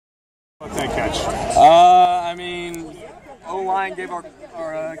That catch? I mean, O-line gave our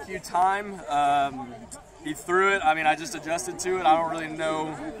Q time. He threw it. I mean, I just adjusted to it. I don't really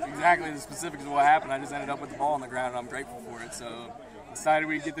know exactly the specifics of what happened. I just ended up with the ball on the ground, and I'm grateful for it. So excited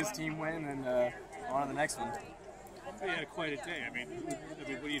we get this team win and on to the next one. You had quite a day. I mean, what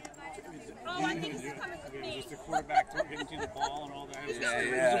do you do? It was just the quarterback getting to the ball and all that.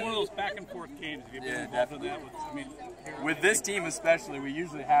 It was one of those back and forth games. Have you been involved in that? With this team especially, we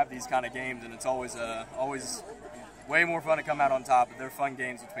usually have these kind of games, and it's always way more fun to come out on top. But they're fun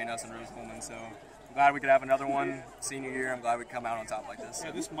games between us and Rose-Hulman. So I'm glad we could have another one senior year. I'm glad we could come out on top like this. Yeah,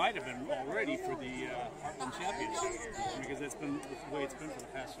 this might have been already for the Heartland Championship because that's been the way it's been for the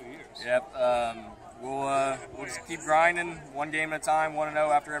past few years. Yep. We'll just keep grinding, one game at a time, 1-0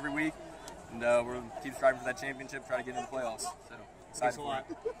 after every week, and we'll keep striving for that championship, try to get into the playoffs. So excited. Thanks a lot.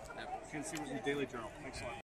 Yep. Ken Sievers from the Daily Journal. Thanks a lot.